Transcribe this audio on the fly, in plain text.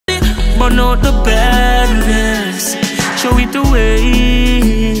burn out the badness. Show it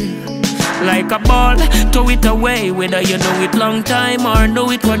away like a ball, throw it away. Whether you know it long time or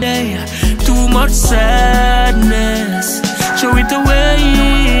know it one day. Too much sadness, show it away.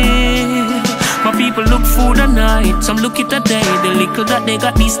 My people look for the night, some look it a day. The little that they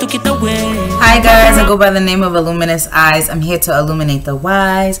got, these took it away. Hi guys, I go by the name of Luminous Eyes. I'm here to illuminate the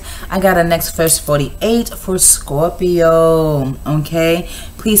wise. I got a next first 48 for Scorpio. Okay,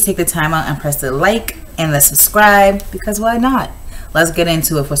 please take the time out and press the like and the subscribe, because why not? Let's get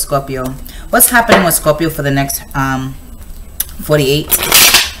into it for Scorpio. What's happening with Scorpio for the next 48?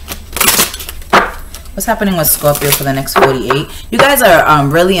 What's happening with Scorpio for the next 48? You guys are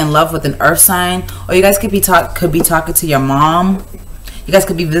really in love with an earth sign, or you guys could be talking to your mom. You guys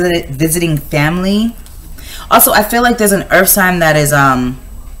could be visiting family. Also, I feel like there's an earth sign that is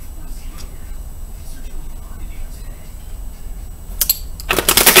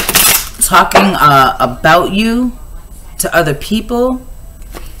talking about you to other people.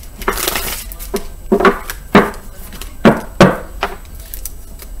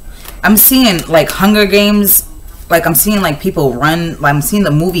 I'm seeing like Hunger Games, like I'm seeing like people run, like I'm seeing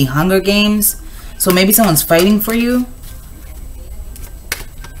the movie Hunger Games. So maybe someone's fighting for you.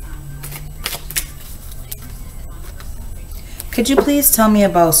 Could you please tell me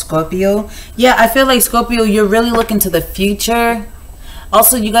about Scorpio? Yeah, I feel like Scorpio, you're really looking to the future.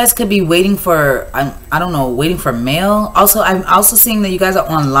 Also, you guys could be waiting for, I don't know, waiting for mail. Also, I'm also seeing that you guys are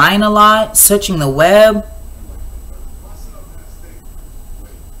online a lot, searching the web.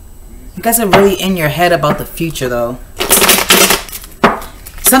 You guys are really in your head about the future, though.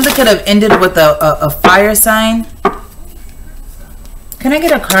 Something could have ended with a fire sign. Can I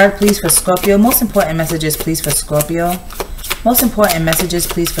get a card, please, for Scorpio? Most important messages, please, for Scorpio. Most important messages,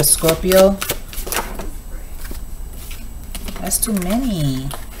 please, for Scorpio. That's too many.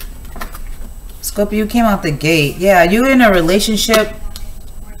 Scorpio, you came out the gate. Yeah, you're in a relationship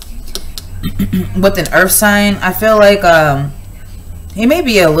with an earth sign. I feel like he may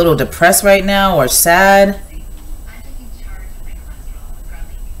be a little depressed right now or sad.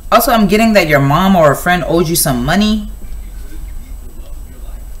 Also, I'm getting that your mom or a friend owed you some money.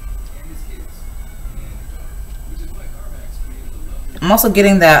 I'm also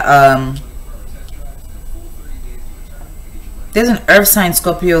getting that there's an earth sign,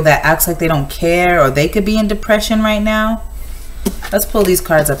 Scorpio, that acts like they don't care, or they could be in depression right now. Let's pull these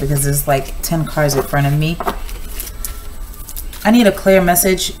cards up because there's like 10 cards in front of me. I need a clear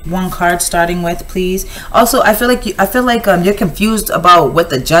message. One card starting with, please. Also, I feel like you're confused about what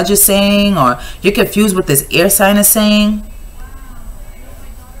the judge is saying, or you're confused what this air sign is saying.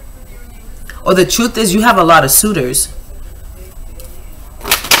 Or the truth is, you have a lot of suitors.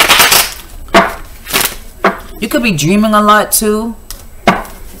 You could be dreaming a lot too.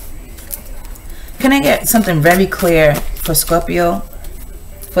 Can I get something very clear for Scorpio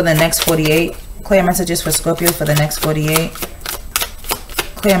for the next 48? Clear messages for Scorpio for the next 48.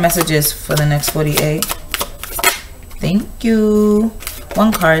 Clear messages for the next 48. Thank you.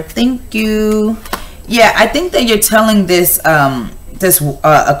 One card. Thank you. Yeah, I think that you're telling this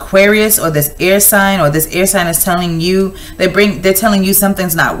Aquarius or this air sign, or this air sign is telling you, they're telling you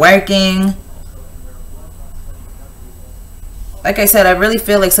something's not working. Like I said, I really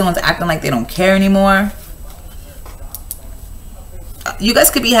feel like someone's acting like they don't care anymore. You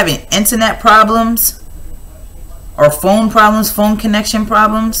guys could be having internet problems. Or phone problems, phone connection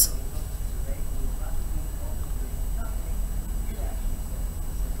problems.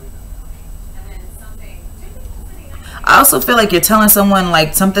 I also feel like you're telling someone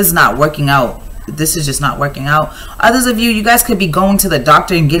like something's not working out. This is just not working out. Others of you guys could be going to the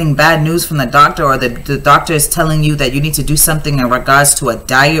doctor and getting bad news from the doctor, or the doctor is telling you that you need to do something in regards to a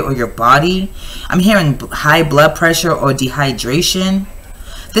diet or your body. I'm hearing high blood pressure or dehydration.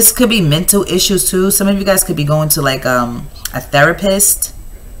 This could be mental issues too. Some of you guys could be going to like a therapist.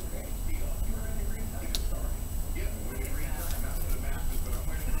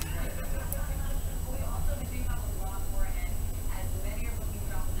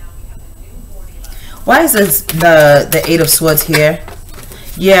 Why is this the 8 of Swords here?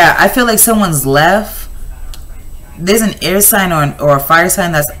 Yeah, I feel like someone's left. There's an air sign or a fire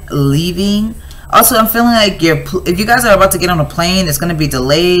sign that's leaving. Also, I'm feeling like if you guys are about to get on a plane, it's going to be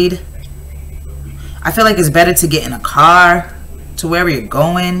delayed. I feel like it's better to get in a car to wherever you're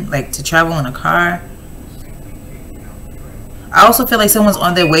going, like to travel in a car. I also feel like someone's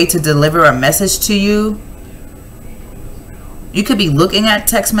on their way to deliver a message to you. You could be looking at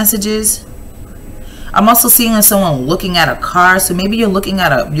text messages. I'm also seeing someone looking at a car, so maybe you're looking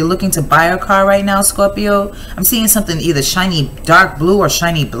to buy a car right now, Scorpio. I'm seeing something either shiny dark blue or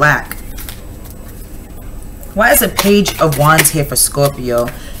shiny black. Why is a Page of Wands here for Scorpio?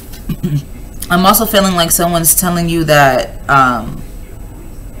 I'm also feeling like someone's telling you that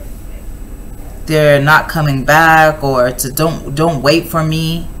they're not coming back, or to don't wait for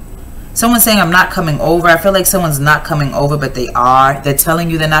me. Someone's saying I'm not coming over. I feel like someone's not coming over, but they are. They're telling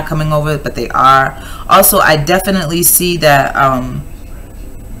you they're not coming over, but they are. Also, I definitely see that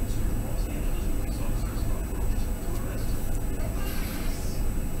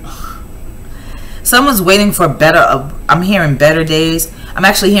someone's waiting for better. I'm hearing better days. I'm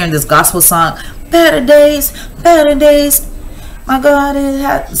actually hearing this gospel song, better days, better days. My God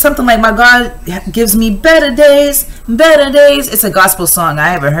is something like, my God gives me better days, better days. It's a gospel song. I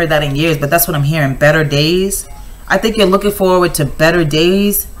haven't heard that in years, but that's what I'm hearing, better days. I think you're looking forward to better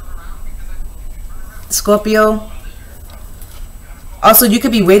days, Scorpio. Also, you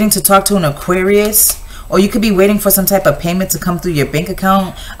could be waiting to talk to an Aquarius, or you could be waiting for some type of payment to come through your bank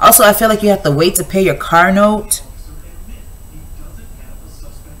account. Also, I feel like you have to wait to pay your car note.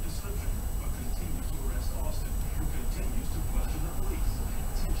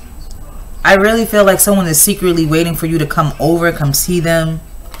 I really feel like someone is secretly waiting for you to come over, come see them,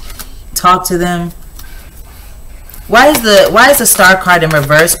 talk to them. Why is the Star card in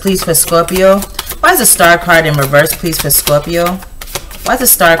reverse, please, for Scorpio? Why is the Star card in reverse, please, for Scorpio? Why is the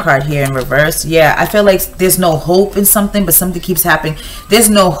Star card here in reverse? Yeah, I feel like there's no hope in something, but something keeps happening. There's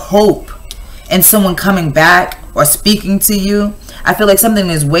no hope in someone coming back or speaking to you. I feel like something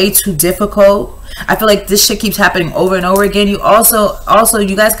is way too difficult. I feel like this shit keeps happening over and over again. You also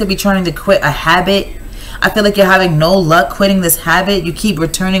you guys could be trying to quit a habit. I feel like you're having no luck quitting this habit. You keep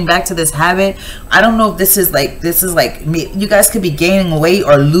returning back to this habit. I don't know if this is like you guys could be gaining weight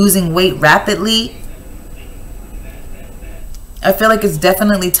or losing weight rapidly. I feel like it's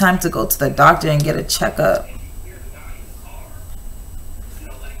definitely time to go to the doctor and get a checkup.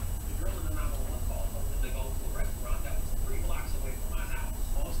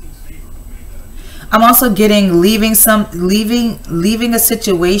 I'm also getting leaving a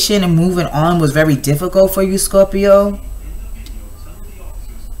situation and moving on was very difficult for you, Scorpio.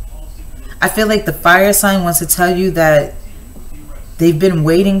 I feel like the fire sign wants to tell you that they've been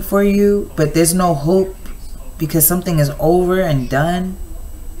waiting for you, but there's no hope because something is over and done.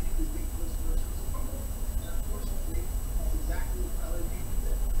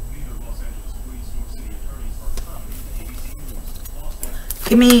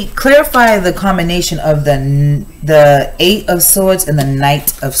 Give me, clarify the combination of the Eight of Swords and the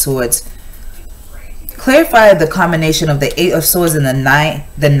Knight of Swords. Clarify the combination of the Eight of Swords and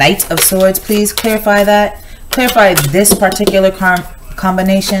the Knight of Swords, please. Clarify that. Clarify this particular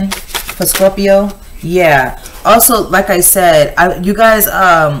combination for Scorpio. Yeah. Also, like I said, you guys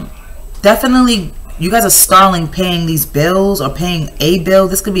definitely, you guys are stalling paying these bills or paying a bill.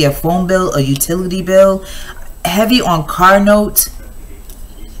 This could be a phone bill, a utility bill. Heavy on car note.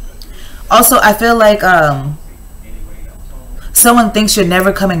 Also, I feel like someone thinks you're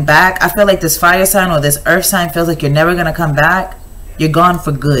never coming back. I feel like this fire sign or this earth sign feels like you're never going to come back. You're gone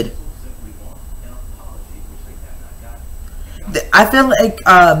for good. I feel like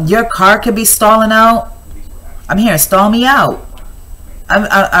your car could be stalling out. I'm hearing stall me out.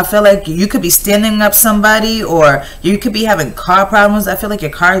 I feel like you could be standing up somebody, or you could be having car problems. I feel like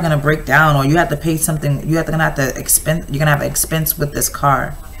your car is going to break down, or you have to pay something. You're going to have an expense with this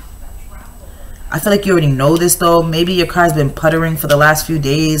car. I feel like you already know this though. Maybe your car's been puttering for the last few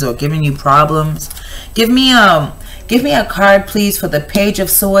days or giving you problems. Give me a card, please, for the Page of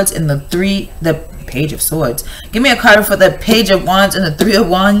Swords and the Page of Swords. Give me a card for the Page of Wands and the Three of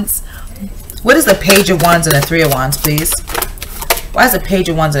Wands. What is the Page of Wands and the Three of Wands, please? Why is the Page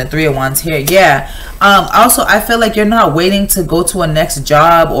of Wands and the Three of Wands here? Yeah. Also, I feel like you're not waiting to go to a next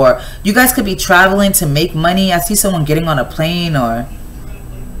job, or you guys could be traveling to make money. I see someone getting on a plane, or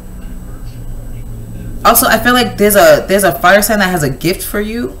also, I feel like there's a fire sign that has a gift for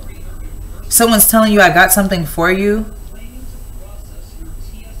you. Someone's telling you, I got something for you.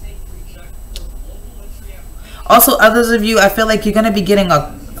 Also, others of you, I feel like you're going to be getting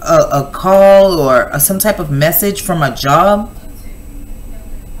a call or some type of message from a job.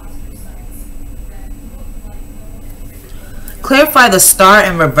 Clarify the Star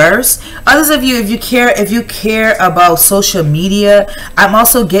in reverse. Others of you, if you care about social media, I'm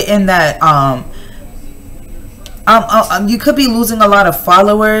also getting that you could be losing a lot of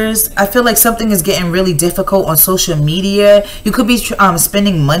followers. I feel like something is getting really difficult on social media. You could be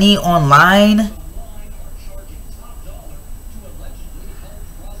spending money online.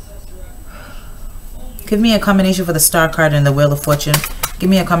 Give me a combination for the Star card and the Wheel of Fortune. Give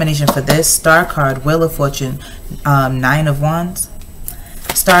me a combination for this Star card, Wheel of Fortune, Nine of Wands.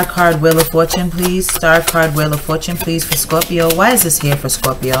 Star card, Wheel of Fortune, please. Star card, Wheel of Fortune, please, for Scorpio. Why is this here for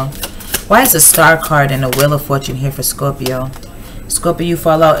Scorpio? Why is the Star card and the Wheel of Fortune here for Scorpio? Scorpio, you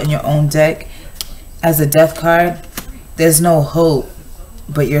fall out in your own deck as a Death card. There's no hope,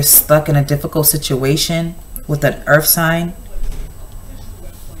 but you're stuck in a difficult situation with an Earth sign.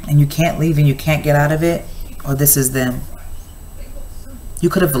 And you can't leave and you can't get out of it. Or this is them. You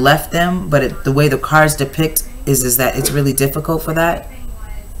could have left them, but the way the cards depict is that it's really difficult for that.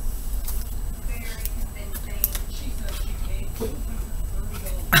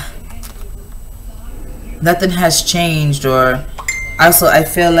 Nothing has changed. Or also I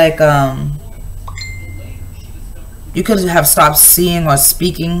feel like you could have stopped seeing or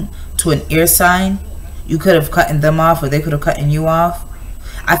speaking to an ear sign. You could have cut them off, or they could have cut you off.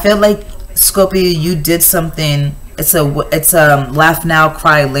 I feel like Scorpio, you did something. It's a laugh now,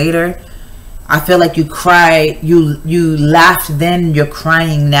 cry later. I feel like you cry, you laughed then, you're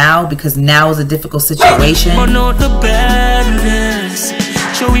crying now because now is a difficult situation. But not the badness,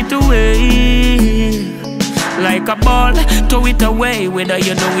 show it away. Like a ball, throw it away. Whether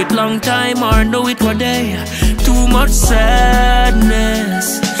you know it long time or know it one day. Too much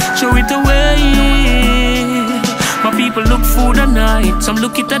sadness, show it away. My people look food at night, some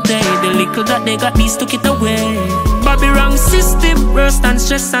look it a day. The little that they got, these took it away. Bobby wrong system, burst and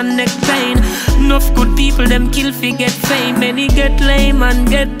stress and neck pain. Enough good people, them kill fi get fame. Many get lame and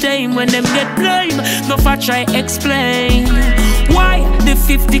get tame when them get blame. Enough I try explain why the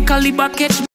 50 caliber catch